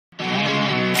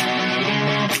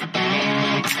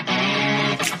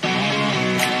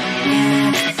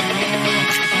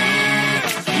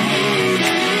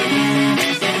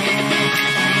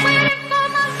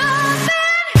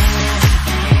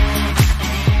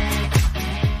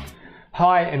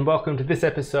Hi and welcome to this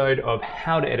episode of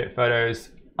How to Edit Photos.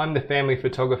 I'm the family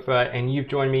photographer and you've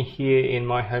joined me here in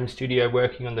my home studio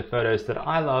working on the photos that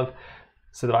I love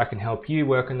so that I can help you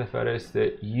work on the photos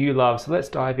that you love. So let's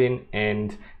dive in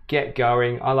and get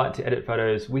going. I like to edit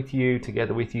photos with you,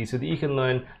 together with you, so that you can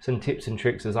learn some tips and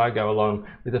tricks as I go along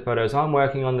with the photos I'm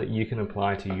working on that you can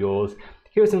apply to yours.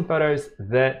 Here are some photos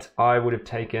that I would have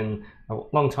taken a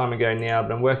long time ago now,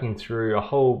 but I'm working through a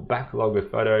whole backlog of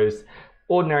photos.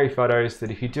 Ordinary photos that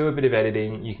if you do a bit of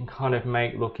editing, you can kind of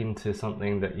make look into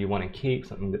something that you want to keep,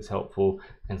 something that's helpful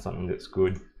and something that's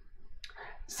good.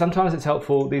 Sometimes it's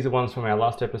helpful, these are ones from our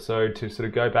last episode, to sort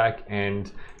of go back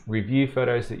and review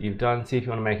photos that you've done, see if you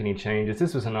want to make any changes.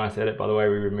 This was a nice edit, by the way.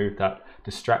 We removed that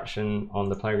distraction on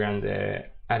the playground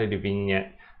there, added a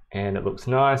vignette, and it looks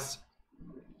nice.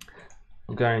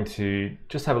 I'm going to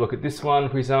just have a look at this one,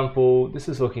 for example. This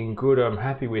is looking good, I'm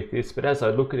happy with this, but as I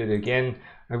look at it again,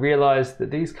 I realized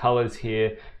that these colors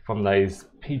here from those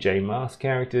PJ Masks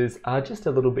characters are just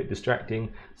a little bit distracting.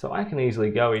 So I can easily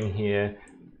go in here,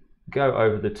 go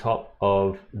over the top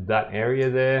of that area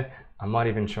there. I might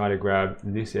even try to grab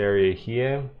this area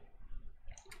here.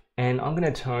 And I'm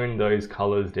going to tone those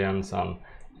colors down some.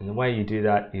 And the way you do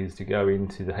that is to go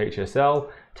into the HSL,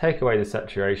 take away the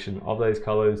saturation of those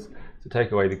colors. So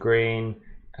take away the green,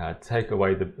 take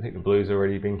away the, I think the blue's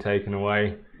already been taken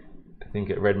away. I think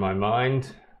it read my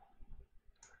mind.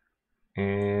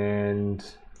 And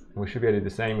we should be able to do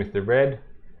the same with the red.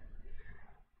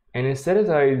 And instead of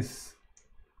those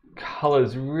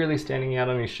colors really standing out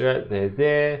on your shirt, they're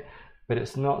there, but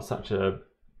it's not such a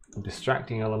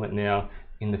distracting element now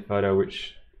in the photo,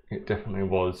 which it definitely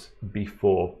was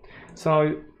before.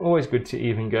 So always good to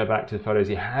even go back to the photos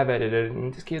you have edited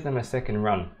and just give them a second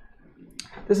run.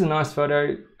 This is a nice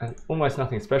photo, almost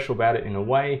nothing special about it in a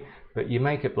way, but you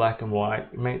make it black and white,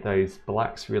 you make those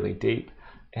blacks really deep,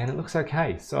 and it looks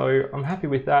okay. So I'm happy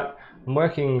with that. I'm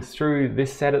working through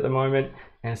this set at the moment,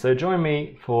 and so join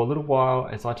me for a little while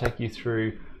as I take you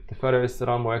through the photos that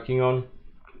I'm working on.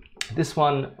 This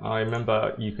one, I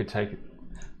remember you could take,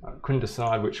 I couldn't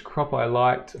decide which crop I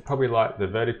liked. I probably liked the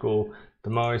vertical the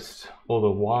most, or the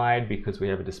wide, because we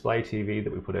have a display TV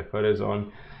that we put our photos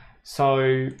on.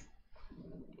 So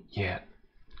yeah,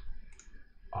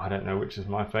 I don't know which is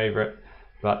my favorite,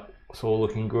 but it's all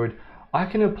looking good. I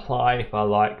can apply, if I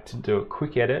like, to do a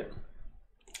quick edit,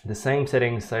 the same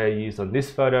settings say I used on this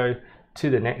photo to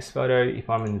the next photo if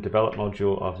I'm in the develop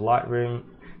module of Lightroom,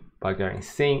 by going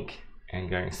sync and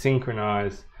going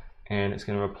synchronize, and it's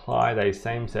going to apply those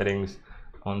same settings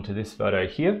onto this photo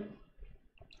here.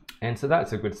 And so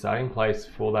that's a good starting place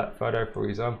for that photo, for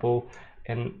example,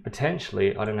 and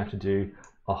potentially I don't have to do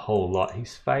a whole lot.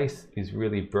 His face is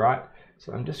really bright,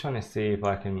 so I'm just trying to see if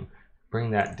I can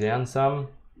bring that down some.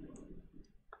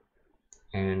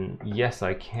 And yes,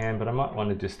 I can, but I might want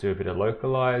to just do a bit of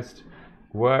localized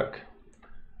work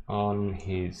on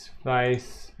his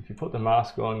face. If you put the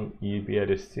mask on, you'd be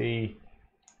able to see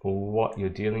what you're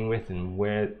dealing with and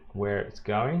where it's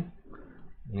going.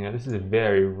 You know, this is a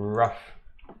very rough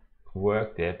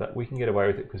work there, but we can get away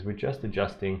with it because we're just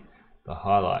adjusting the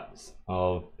highlights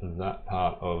of that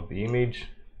part of the image.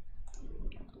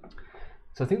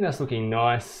 So I think that's looking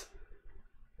nice.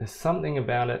 There's something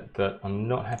about it that I'm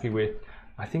not happy with.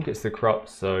 I think it's the crop,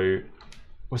 so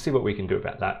we'll see what we can do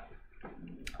about that.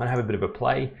 I have a bit of a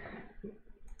play.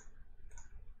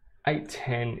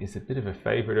 8:10 is a bit of a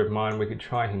favorite of mine. We could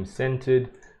try him centered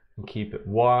and keep it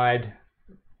wide.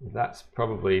 That's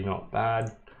probably not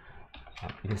bad.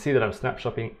 You can see that I'm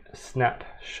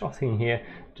snapshotting here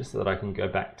just so that I can go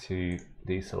back to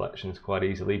these selections quite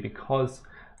easily, because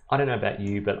I don't know about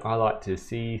you, but I like to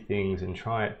see things and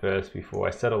try it first before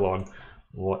I settle on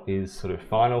what is sort of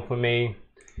final for me.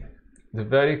 The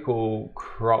vertical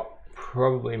crop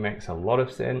probably makes a lot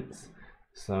of sense,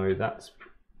 so that's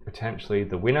potentially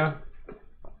the winner.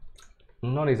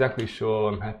 I'm not exactly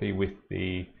sure I'm happy with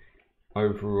the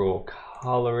overall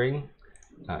coloring,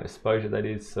 exposure that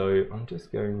is, so I'm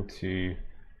just going to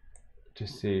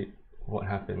just see what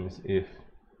happens if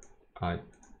I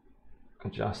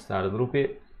adjust that a little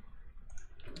bit.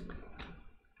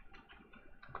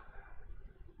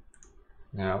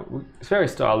 Now it's very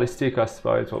stylistic, I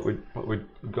suppose, what we've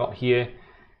got here.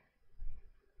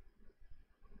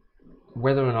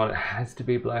 Whether or not it has to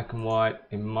be black and white,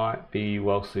 it might be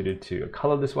well suited to a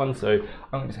color, this one. So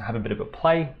I'm going to have a bit of a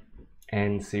play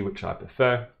and see which I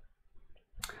prefer.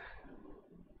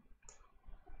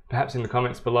 Perhaps in the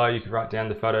comments below you could write down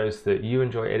the photos that you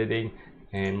enjoy editing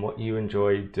and what you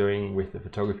enjoy doing with the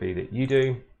photography that you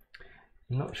do.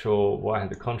 I'm not sure why I had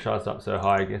the contrast up so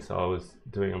high. I guess I was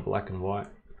doing a black and white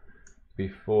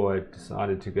before I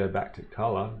decided to go back to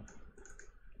color.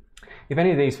 If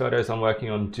any of these photos I'm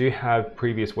working on do have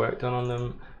previous work done on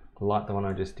them, like the one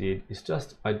I just did, it's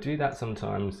just I do that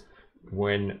sometimes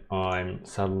when I'm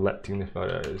selecting the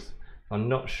photos. I'm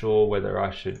not sure whether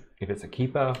I should, if it's a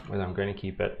keeper, whether I'm going to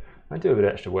keep it. I do a bit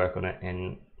of extra work on it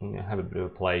and have a bit of a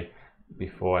play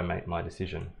before I make my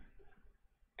decision.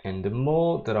 And the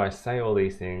more that I say all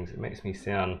these things, it makes me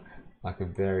sound like a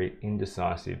very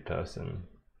indecisive person.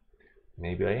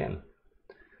 Maybe I am.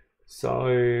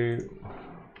 So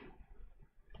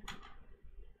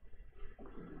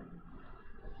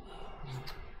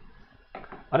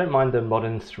I don't mind the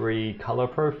modern 3 color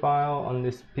profile on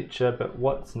this picture, but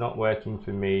what's not working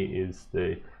for me is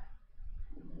the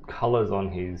colors on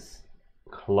his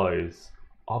clothes.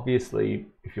 Obviously,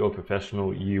 if you're a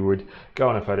professional, you would go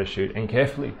on a photo shoot and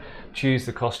carefully choose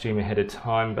the costume ahead of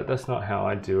time, but that's not how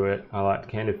I do it. I like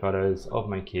candid photos of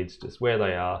my kids just where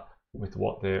they are with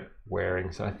what they're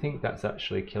wearing. So I think that's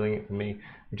actually killing it for me,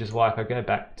 which is why if I go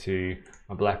back to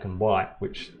my black and white,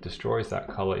 which destroys that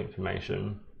color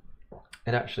information,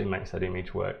 it actually makes that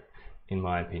image work, in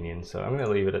my opinion. So I'm going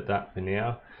to leave it at that for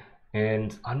now.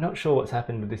 And I'm not sure what's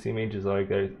happened with this image as I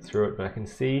go through it, but I can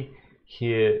see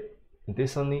here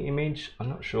this on the image. I'm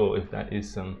not sure if that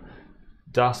is some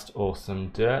dust or some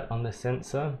dirt on the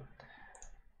sensor.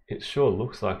 It sure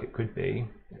looks like it could be.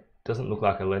 It doesn't look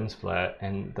like a lens flare,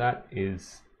 and that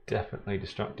is definitely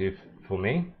destructive for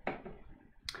me.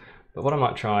 But what I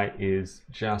might try is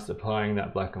just applying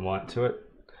that black and white to it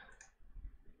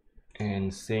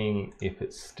and seeing if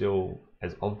it's still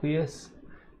as obvious,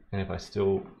 and if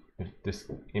this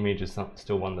image is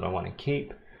still one that I want to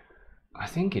keep. I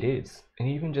think it is, and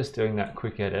even just doing that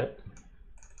quick edit,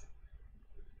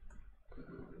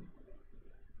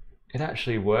 it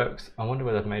actually works. I wonder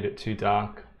whether I've made it too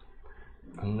dark.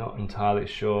 I'm not entirely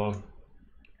sure.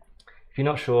 If you're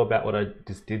not sure about what I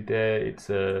just did there, it's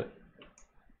you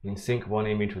can sync one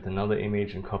image with another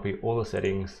image and copy all the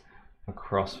settings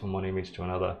across from one image to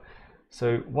another.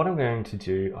 So what I'm going to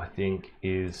do, I think,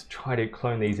 is try to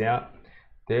clone these out.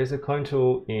 There's a clone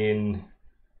tool in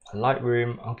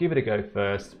Lightroom. I'll give it a go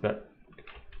first, but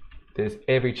there's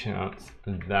every chance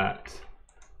that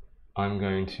I'm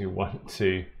going to want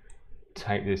to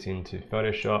take this into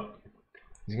Photoshop.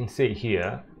 As you can see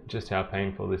here, just how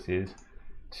painful this is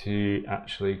to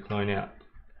actually clone out.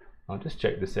 I'll just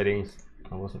check the settings.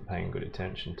 I wasn't paying good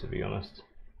attention, to be honest.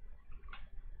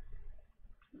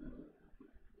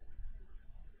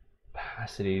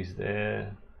 Opacity's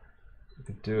there. I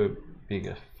could do a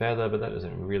bigger feather, but that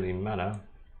doesn't really matter.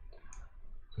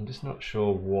 I'm just not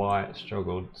sure why it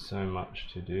struggled so much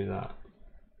to do that.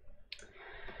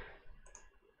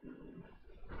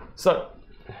 So,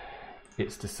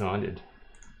 it's decided.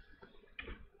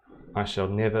 I shall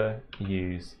never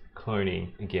use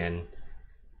cloning again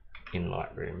in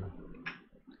Lightroom.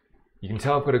 You can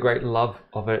tell I've got a great love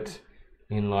of it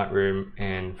in Lightroom,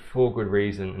 and for good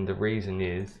reason, and the reason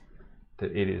is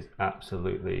that it is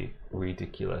absolutely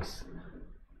ridiculous.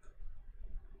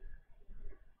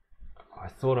 I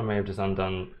thought I may have just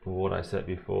undone what I said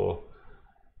before.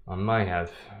 I may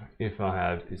have. If I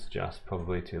have, it's just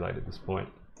probably too late at this point.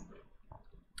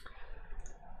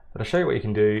 But I'll show you what you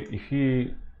can do. If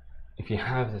you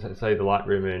have, say, the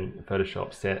Lightroom and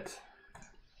Photoshop set,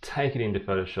 take it into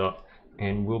Photoshop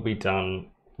and we'll be done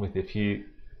with a few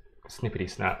snippety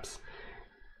snaps.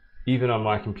 Even on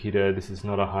my computer, this is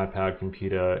not a high-powered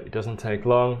computer. It doesn't take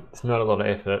long, it's not a lot of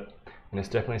effort, and it's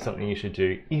definitely something you should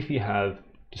do if you have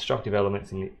destructive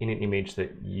elements in an image that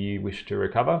you wish to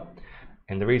recover.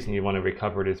 And the reason you want to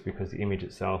recover it is because the image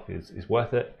itself is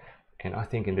worth it. And I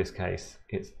think in this case,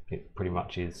 it pretty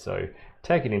much is. So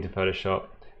take it into Photoshop,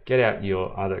 get out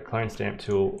your either clone stamp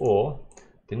tool, or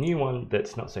the new one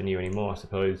that's not so new anymore, I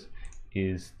suppose,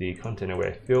 is the content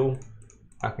aware fill.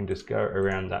 I can just go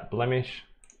around that blemish,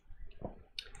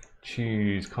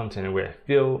 choose content aware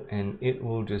fill, and it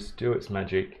will just do its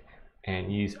magic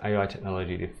and use AI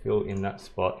technology to fill in that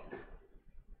spot,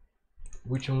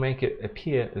 which will make it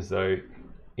appear as though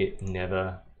it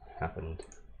never happened.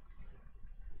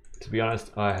 To be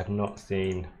honest, I have not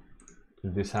seen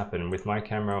this happen with my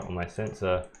camera or my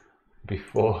sensor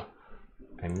before.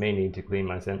 I may need to clean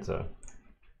my sensor.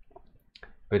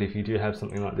 But if you do have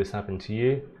something like this happen to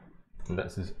you,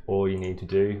 that's just all you need to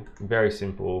do. Very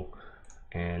simple,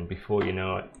 and before you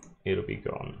know it, it'll be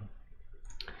gone.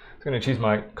 So I'm going to choose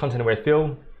my content aware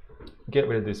fill, get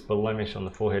rid of this blemish on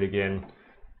the forehead again,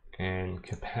 and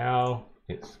kapow,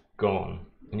 it's gone.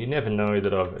 And you never know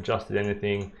that I've adjusted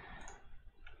anything.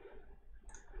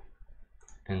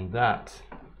 And that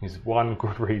is one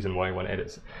good reason why you want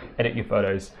to edit your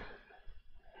photos.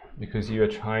 because you are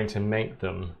trying to make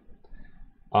them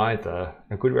either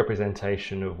a good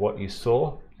representation of what you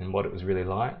saw and what it was really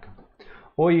like,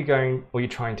 or you're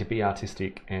trying to be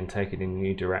artistic and take it in a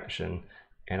new direction.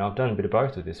 And I've done a bit of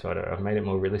both with this photo. I've made it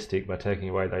more realistic by taking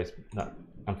away that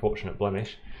unfortunate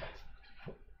blemish,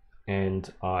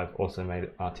 and I've also made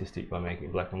it artistic by making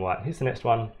it black and white. Here's the next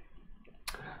one.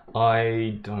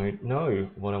 I don't know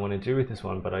what I want to do with this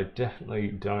one, but I definitely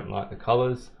don't like the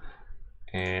colors,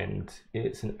 and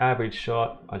it's an average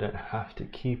shot. I don't have to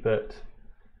keep it.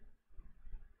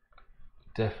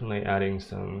 Definitely adding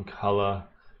some color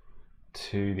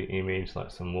to the image,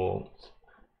 like some warmth,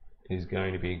 is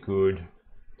going to be good.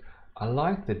 I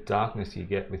like the darkness you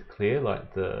get with clear,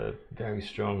 like the very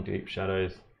strong deep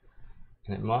shadows,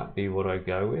 and it might be what I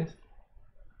go with.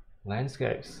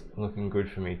 Landscape's looking good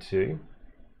for me too.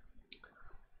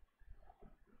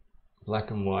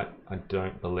 Black and white I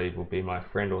don't believe will be my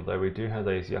friend, although we do have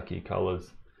those yucky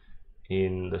colors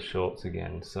in the shorts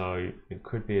again, so it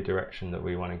could be a direction that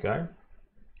we want to go.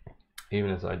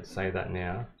 Even as I'd say that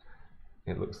now,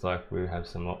 it looks like we have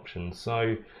some options.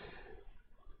 So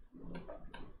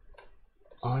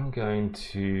I'm going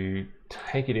to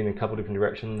take it in a couple different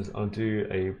directions. I'll do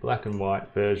a black and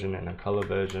white version and a color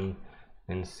version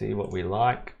and see what we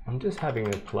like. I'm just having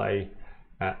a play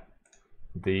at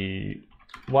the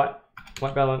white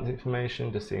balance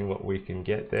information, just seeing what we can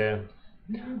get there.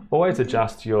 Always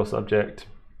adjust your subject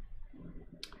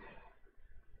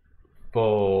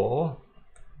for,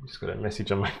 just got a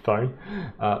message on my phone.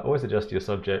 Always adjust your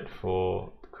subject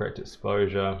for the correct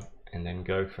exposure and then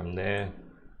go from there.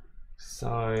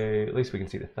 So at least we can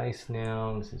see the face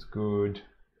now. This is good.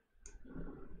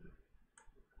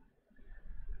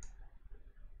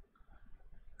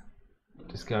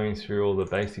 Just going through all the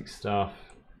basic stuff.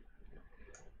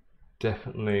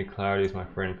 Definitely clarity is my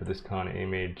friend for this kind of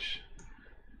image.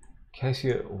 In case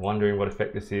you're wondering what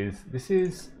effect this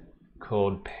is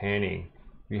called panning.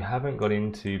 If you haven't got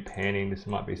into panning, this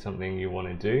might be something you want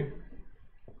to do.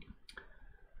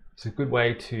 It's a good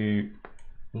way to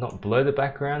not blur the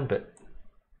background, but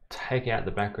take out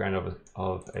the background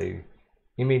of a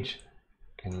image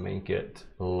and make it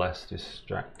less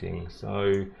distracting.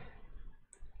 So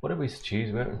what did we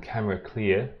choose? We went with camera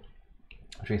clear,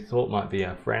 which we thought might be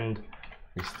our friend.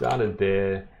 We started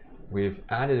there. We've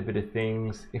added a bit of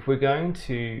things. If we're going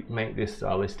to make this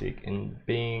stylistic, and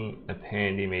being a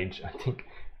panned image, I think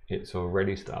it's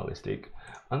already stylistic,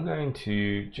 I'm going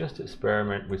to just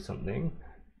experiment with something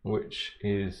which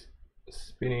is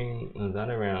spinning that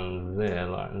around there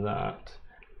like that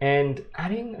and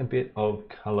adding a bit of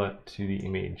color to the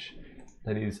image.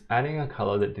 That is, adding a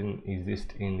color that didn't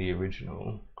exist in the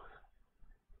original.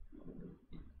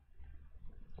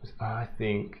 I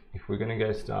think if we're going to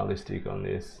go stylistic on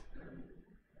this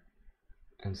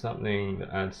and something that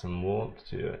adds some warmth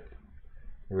to it,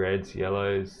 reds,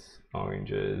 yellows,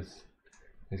 oranges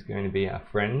is going to be our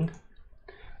friend.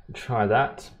 Try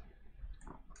that.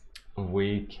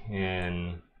 We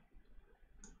can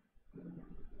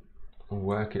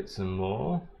work it some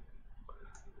more.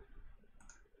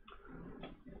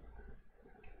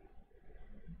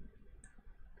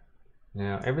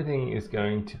 Now everything is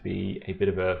going to be a bit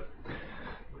of a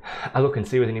look and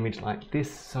see with an image like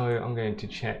this, so I'm going to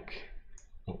check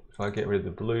if I get rid of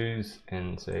the blues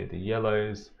and say the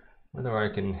yellows, whether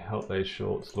I can help those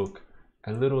shorts look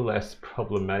a little less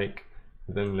problematic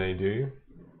than they do.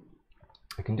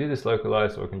 I can do this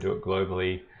localized or I can do it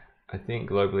globally. I think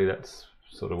globally that's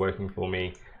sort of working for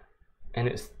me, and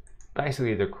it's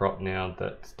basically the crop now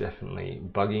that's definitely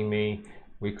bugging me.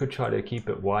 We could try to keep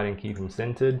it wide and keep him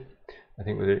centered. I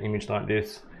think with an image like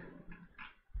this,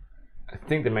 I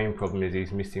think the main problem is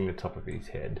he's missing the top of his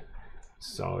head.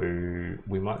 So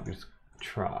we might just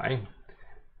try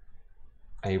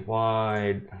a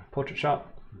wide portrait shot,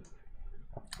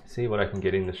 see what I can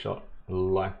get in the shot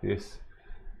like this.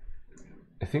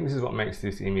 I think this is what makes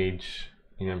this image,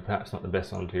 you know, perhaps not the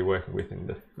best one to be working with in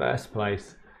the first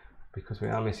place, because we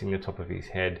are missing the top of his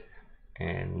head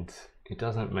and it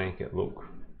doesn't make it look,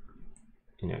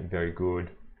 you know, very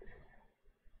good.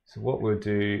 So what we'll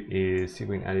do is see if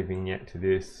we can add a vignette to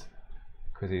this,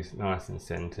 because he's nice and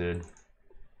centered.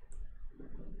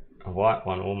 A white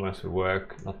one almost would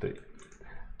work, not that I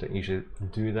don't usually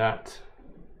do that.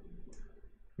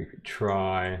 We could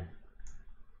try, I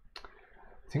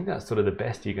think that's sort of the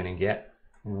best you're going to get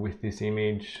with this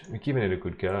image. We're giving it a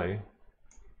good go.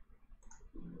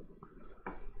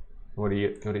 What are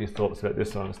your thoughts about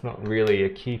this one? It's not really a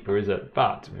keeper, is it?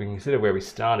 But if we consider where we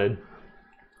started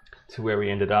to where we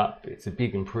ended up, it's a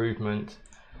big improvement.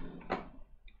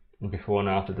 And before and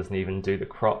after doesn't even do the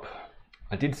crop.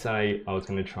 I did say I was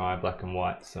going to try black and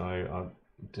white, so I'll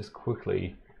just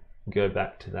quickly go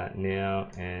back to that now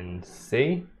and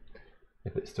see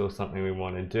if it's still something we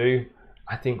want to do.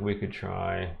 I think we could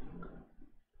try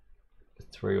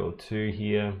 3 or 2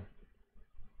 here.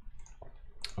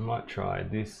 I might try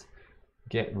this,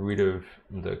 get rid of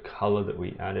the color that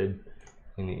we added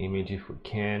in the image if we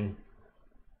can.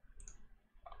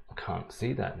 I can't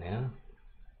see that now.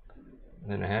 I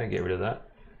don't know how to get rid of that.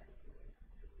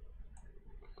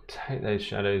 Take those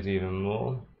shadows even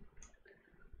more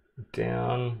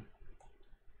down.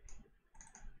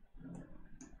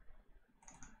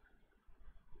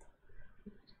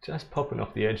 Just popping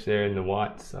off the edge there in the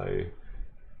white, so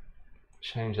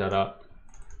change that up.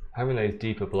 Having those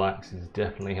deeper blacks is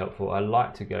definitely helpful. I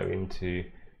like to go into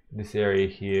this area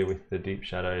here with the deep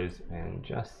shadows and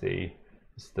just see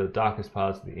it's the darkest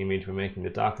parts of the image. We're making the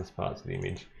darkest parts of the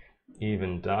image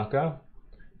even darker,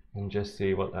 and just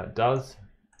see what that does.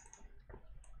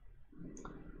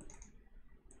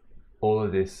 All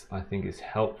of this I think is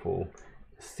helpful.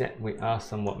 We are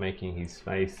somewhat making his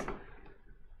face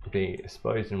be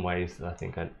exposed in ways that I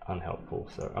think are unhelpful.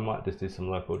 So I might just do some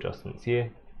local adjustments here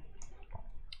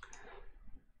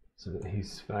so that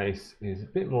his face is a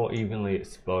bit more evenly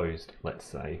exposed, let's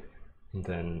say,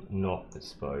 than not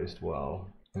exposed well.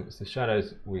 If it's the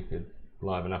shadows, we could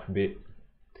liven up a bit.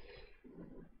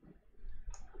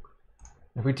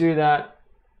 If we do that,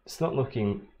 it's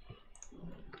looking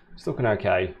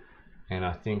okay, and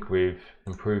I think we've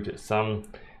improved it some.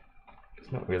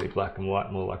 It's not really black and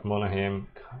white, more like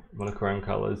monochrome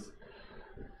colors,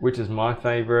 which is my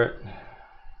favorite.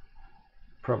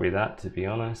 Probably that, to be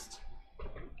honest.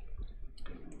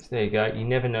 So there you go. You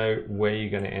never know where you're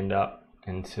going to end up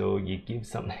until you give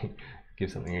something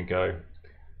a go.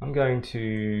 I'm going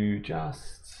to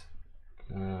just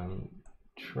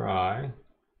try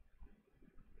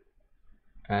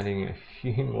adding a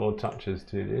few more touches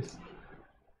to this,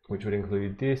 which would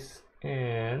include this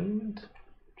and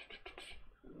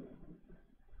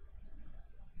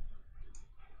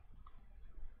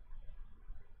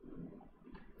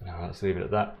let's leave it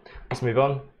at that. Let's move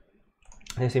on.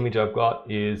 This image I've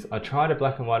got is, I tried a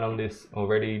black and white on this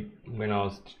already when I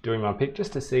was doing my pick,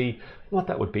 just to see what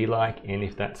that would be like and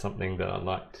if that's something that I'd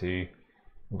like to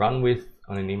run with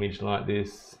on an image like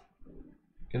this.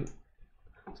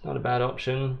 It's not a bad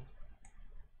option.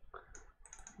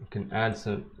 You can add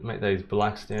make those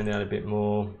blacks stand out a bit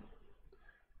more,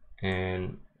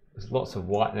 and there's lots of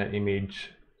white in that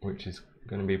image, which is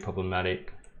going to be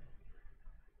problematic.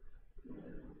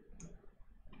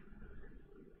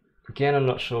 Again, I'm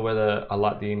not sure whether I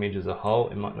like the image as a whole.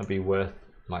 It might not be worth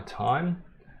my time.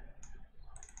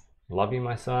 Love you,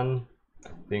 my son.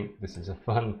 I think this is a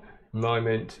fun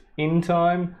moment in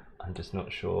time. I'm just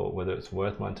not sure whether it's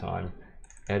worth my time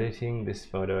editing this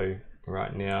photo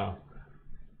right now.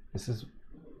 This is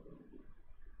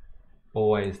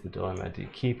always the dilemma. Do you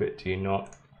keep it? Do you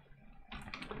not?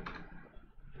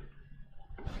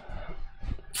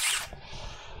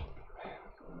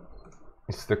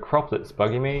 It's the crop that's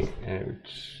bugging me,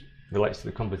 which relates to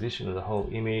the composition of the whole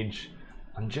image.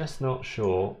 I'm just not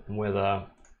sure whether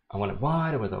I want it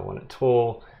wide or whether I want it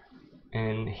tall.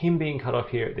 And him being cut off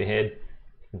here at the head,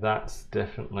 that's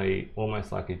definitely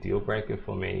almost like a deal breaker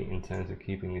for me in terms of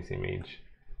keeping this image.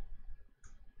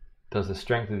 Does the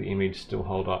strength of the image still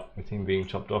hold up with him being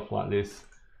chopped off like this?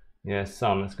 Yeah,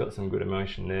 it's got some good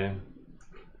emotion there.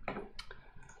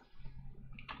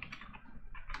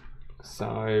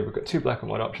 So we've got 2 black and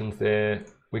white options there.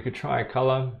 We could try a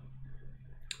color,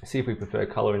 see if we prefer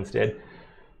color instead.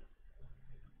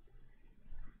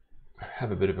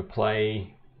 Have a bit of a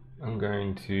play. I'm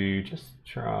going to just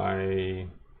try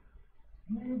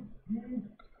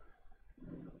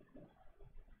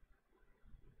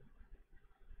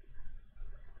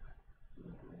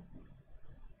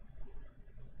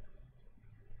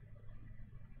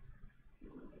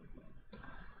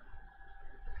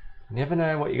never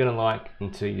know what you're going to like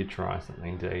until you try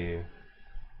something, do you?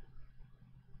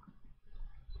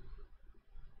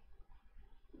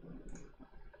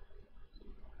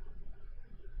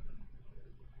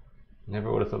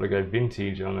 Never would have thought I'd go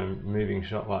vintage on a moving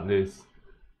shot like this,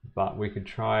 but we could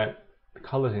try it. The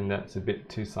colors in that's a bit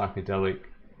too psychedelic.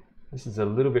 This is a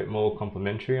little bit more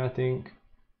complementary, I think.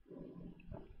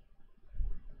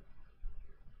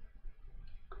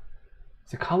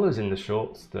 It's the colors in the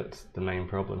shorts that's the main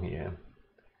problem here,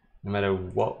 no matter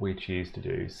what we choose to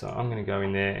do. So I'm going to go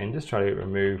in there and just try to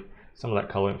remove some of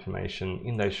that color information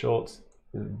in those shorts.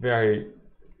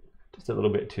 Just a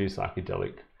little bit too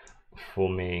psychedelic for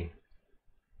me.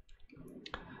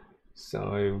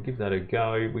 So we'll give that a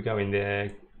go. We go in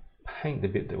there, paint the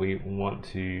bit that we want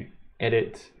to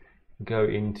edit, go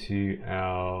into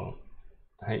our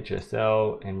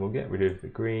HSL, and we'll get rid of the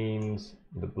greens,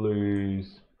 the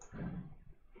blues,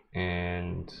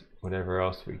 and whatever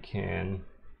else we can.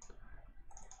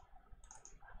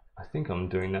 I think I'm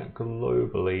doing that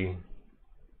globally.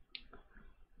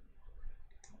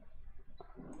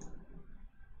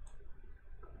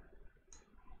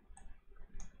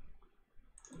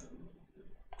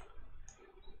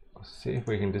 See if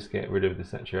we can just get rid of the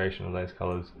saturation of those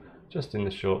colors just in the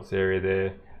shorts area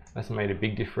there. That's made a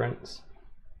big difference.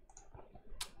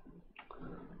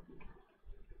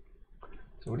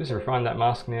 So we'll just refine that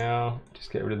mask now,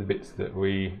 just get rid of the bits that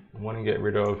we want to get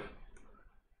rid of,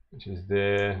 which is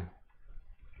there,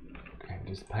 and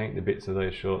just paint the bits of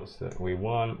those shorts that we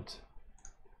want.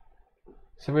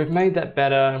 So we've made that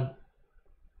better.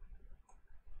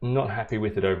 Not happy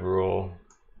with it overall.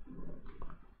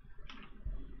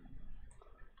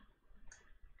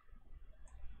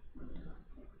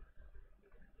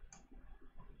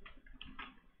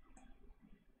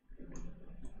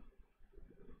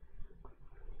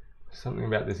 Something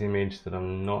about this image that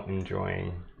I'm not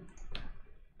enjoying.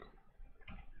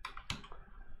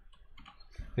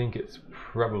 I think it's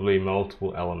probably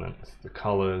multiple elements, the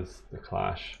colors, the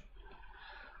clash.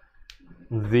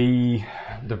 The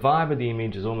vibe of the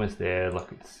image is almost there, like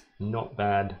it's not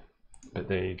bad, but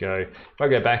there you go. If I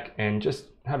go back and just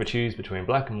have a choose between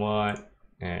black and white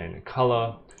and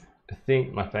color, I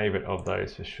think my favorite of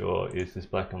those for sure is this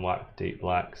black and white with deep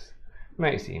blacks.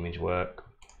 Makes the image work.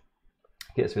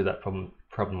 Gets rid of that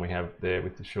problem we have there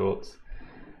with the shorts.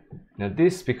 Now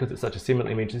this, because it's such a similar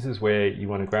image, this is where you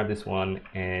want to grab this one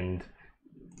and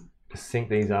sync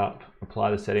these up,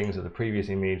 apply the settings of the previous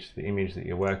image, the image that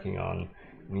you're working on,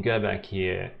 and go back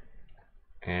here,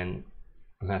 and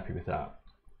I'm happy with that.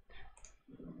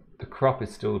 The crop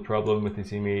is still the problem with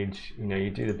this image. You know, you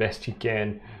do the best you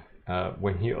can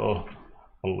when you're on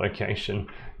location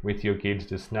with your kids,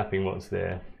 just snapping what's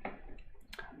there.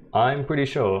 I'm pretty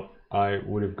sure I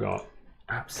would have got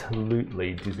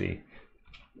absolutely dizzy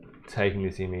taking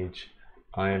this image.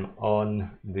 I am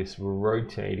on this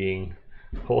rotating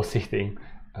horsey thing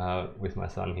with my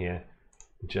son here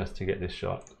just to get this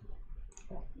shot.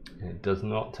 It does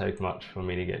not take much for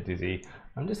me to get dizzy.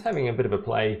 I'm just having a bit of a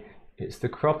play. It's the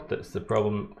crop that's the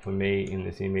problem for me in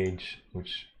this image,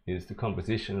 which is the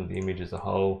composition of the image as a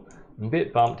whole. I'm a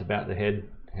bit bumped about the head,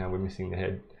 how we're missing the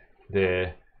head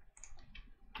there.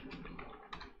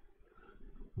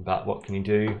 But what can you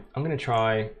do? I'm going to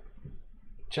try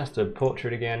just a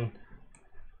portrait again,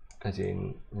 as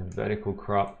in vertical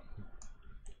crop,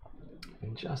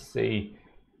 and just see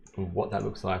what that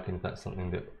looks like and if that's something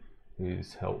that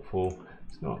is helpful.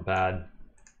 It's not bad.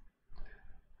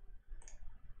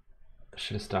 I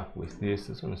should have stuck with this. I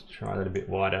just want to try that a bit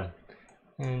wider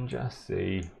and just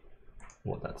see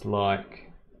what that's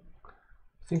like.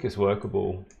 I think it's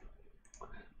workable.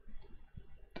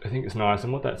 I think it's nice,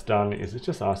 and what that's done is it's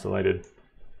just isolated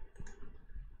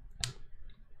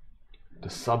the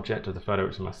subject of the photo,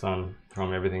 which is my son,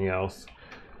 from everything else.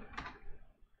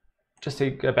 Just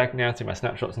to go back now to my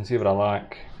snapshots and see what I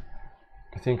like.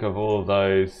 I think of all of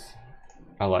those,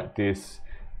 I like this,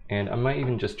 and I may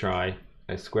even just try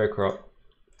a square crop.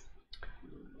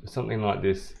 Something like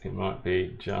this, it might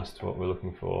be just what we're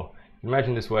looking for.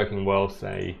 Imagine this working well,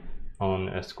 say, on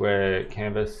a square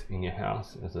canvas in your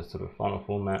house as a sort of final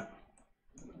format.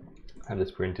 Have this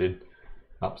printed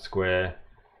up square.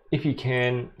 If you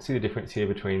can, see the difference here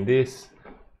between this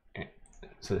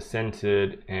sort of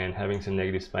centered and having some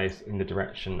negative space in the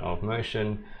direction of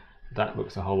motion. That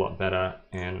looks a whole lot better,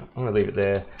 and I'm going to leave it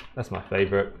there. That's my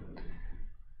favorite,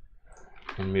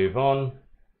 and move on.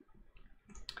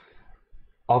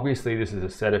 Obviously this is a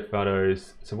set of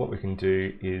photos, so what we can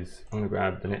do is I'm going to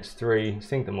grab the next three,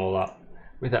 sync them all up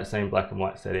with that same black and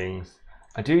white settings.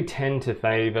 I do tend to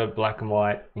favor black and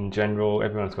white in general.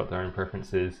 Everyone's got their own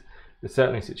preferences, but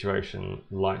certainly a situation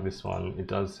like this one, it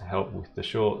does help with the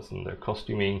shorts and the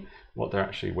costuming, what they're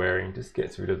actually wearing. Just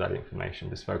gets rid of that information,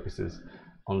 just focuses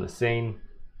on the scene.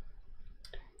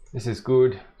 This is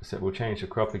good, so we'll change the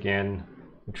crop again.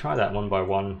 We'll try that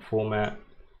 1:1 format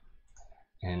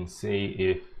and see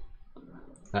if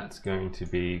that's going to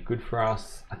be good for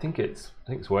us. I think it's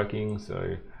working,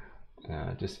 so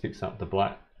just fix up the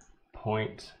black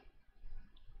point.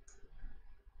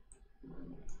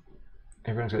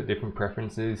 Everyone's got different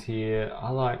preferences here. I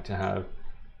like to have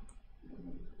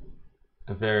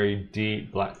a very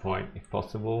deep black point if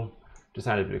possible. Just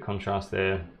add a bit of contrast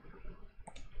there.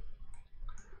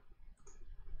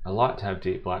 I like to have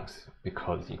deep blacks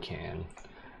because you can.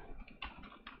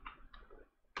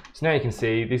 So now you can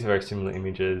see these are very similar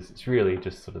images. It's really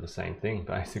just sort of the same thing,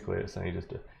 basically. It's only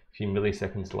just a few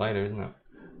milliseconds later, isn't it?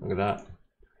 Look at that.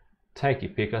 Take your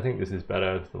pick. I think this is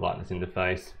better with the lightness in the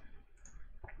face.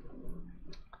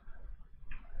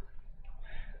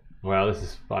 Wow, this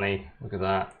is funny. Look at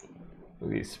that.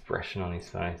 Look at the expression on his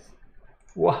face.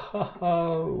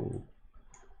 Whoa!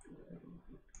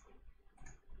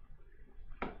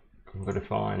 I've got to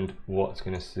find what's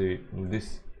going to suit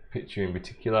this picture in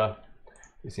particular.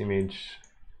 This image.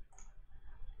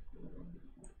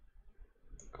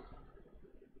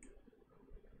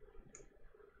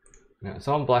 Now it's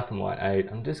on black and white 8.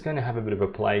 I'm just going to have a bit of a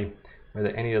play whether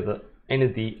any of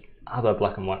the other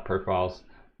black and white profiles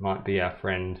might be our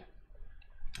friend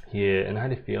here, and I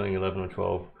had a feeling 11 or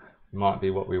 12 might be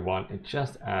what we want. It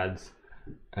just adds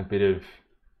a bit of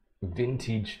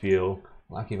vintage feel,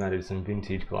 like you've added some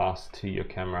vintage glass to your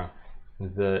camera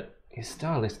that is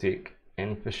stylistic,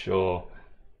 and for sure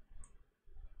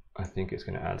I think it's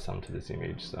going to add some to this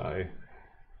image. So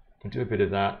we'll do a bit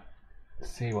of that,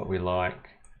 see what we like.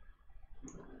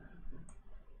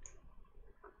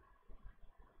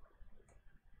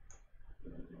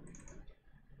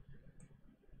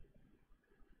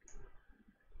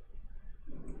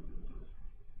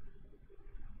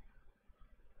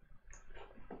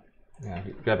 Now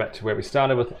go back to where we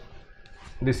started with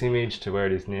this image to where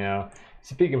it is now.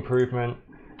 It's a big improvement.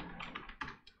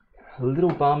 A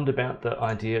little bummed about the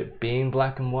idea of being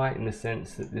black and white, in the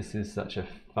sense that this is such a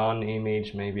fun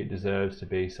image. Maybe it deserves to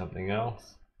be something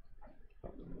else.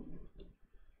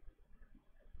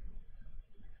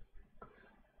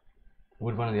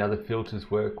 Would one of the other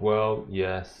filters work well?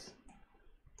 Yes.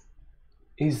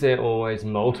 Is there always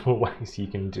multiple ways you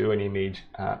can do an image?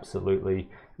 Absolutely.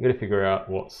 You got to figure out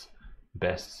what's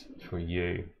best for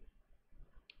you.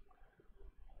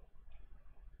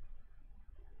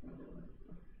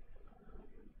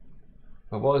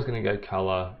 If I was going to go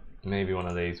color, maybe one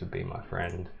of these would be my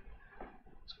friend.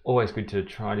 It's always good to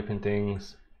try different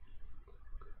things.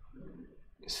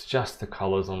 It's just the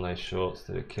colors on those shorts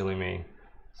that are killing me.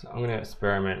 So I'm going to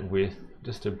experiment with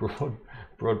just a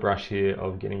broad brush here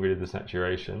of getting rid of the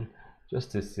saturation, just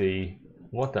to see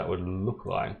what that would look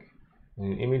like.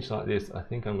 In an image like this, I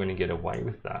think I'm going to get away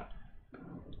with that.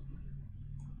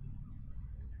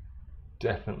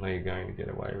 Definitely going to get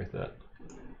away with it.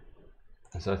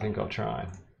 So I think I'll try.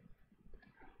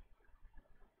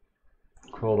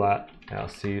 Call that our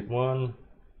C1.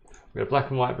 We've got a black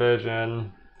and white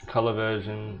version, color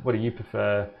version. What do you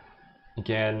prefer?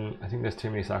 Again, I think there's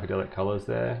too many psychedelic colors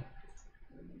there,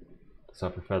 so I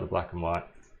prefer the black and white.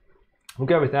 We'll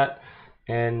go with that,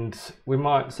 and we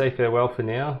might say farewell for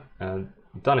now.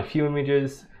 We've done a few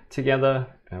images together.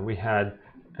 We had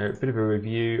a bit of a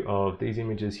review of these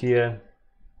images here.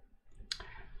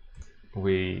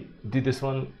 We did this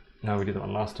one. No, we did that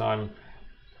one last time.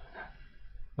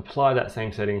 Apply that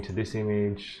same setting to this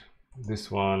image,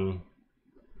 this one,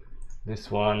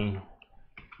 this one.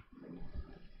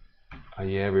 Oh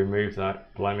yeah, remove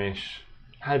that blemish.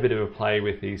 Had a bit of a play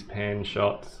with these pan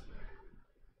shots.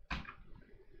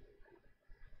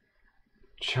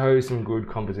 Chose some good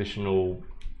compositional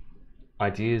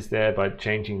ideas there by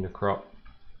changing the crop.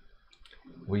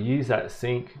 We use that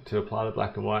sync to apply the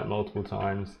black and white multiple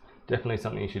times. Definitely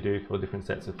something you should do for different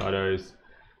sets of photos.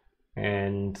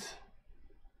 And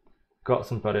got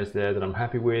some photos there that I'm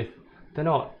happy with. They're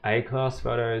not A-class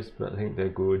photos, but I think they're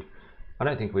good. I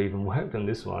don't think we even worked on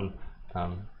this one.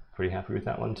 Pretty happy with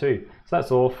that one too. So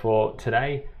that's all for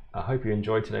today. I hope you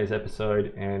enjoyed today's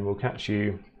episode, and we'll catch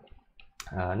you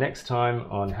next time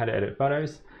on how to edit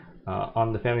photos.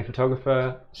 I'm the family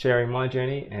photographer, sharing my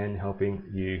journey and helping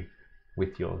you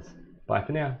with yours. Bye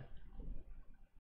for now.